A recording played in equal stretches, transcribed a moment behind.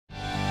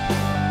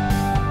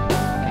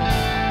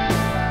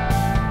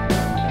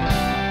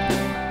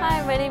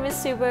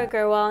Subhah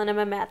Agarwal and I'm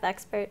a math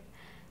expert.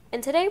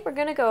 And today we're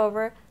going to go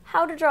over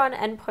how to draw an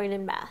endpoint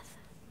in math.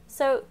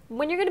 So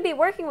when you're going to be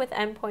working with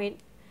endpoint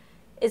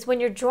is when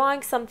you're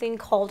drawing something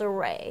called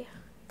array.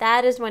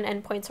 That is when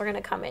endpoints are going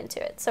to come into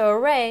it. So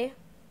array,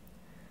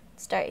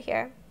 start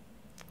here,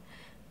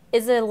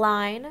 is a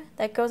line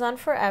that goes on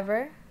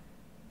forever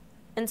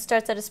and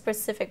starts at a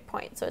specific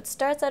point. So it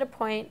starts at a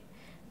point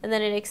and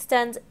then it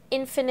extends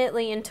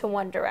infinitely into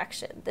one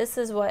direction. This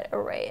is what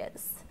array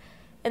is.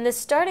 And the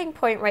starting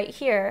point right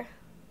here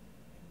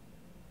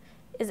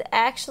is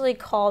actually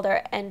called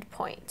our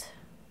endpoint.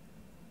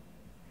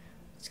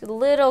 It's a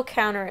little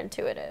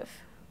counterintuitive.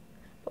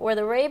 But where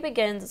the array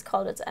begins is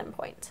called its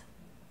endpoint.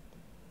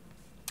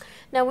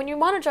 Now when you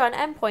want to draw an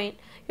endpoint,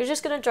 you're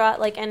just going to draw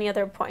it like any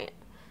other point.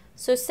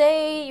 So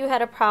say you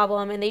had a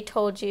problem and they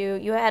told you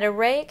you had an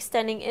array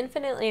extending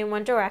infinitely in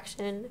one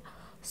direction,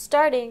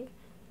 starting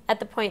at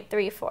the point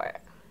 3, 4.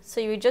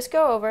 So you would just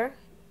go over,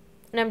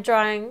 and I'm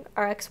drawing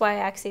our XY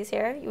axes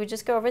here. You would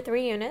just go over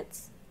 3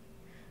 units,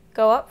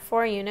 go up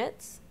 4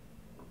 units,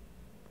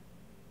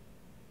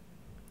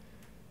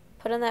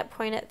 put on that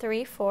point at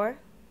 3, 4,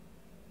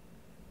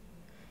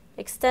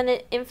 extend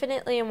it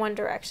infinitely in one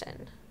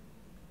direction.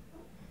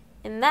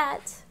 And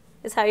that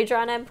is how you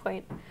draw an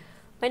endpoint.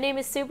 My name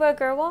is Subhah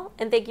Agarwal,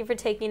 and thank you for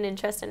taking an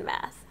interest in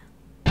math.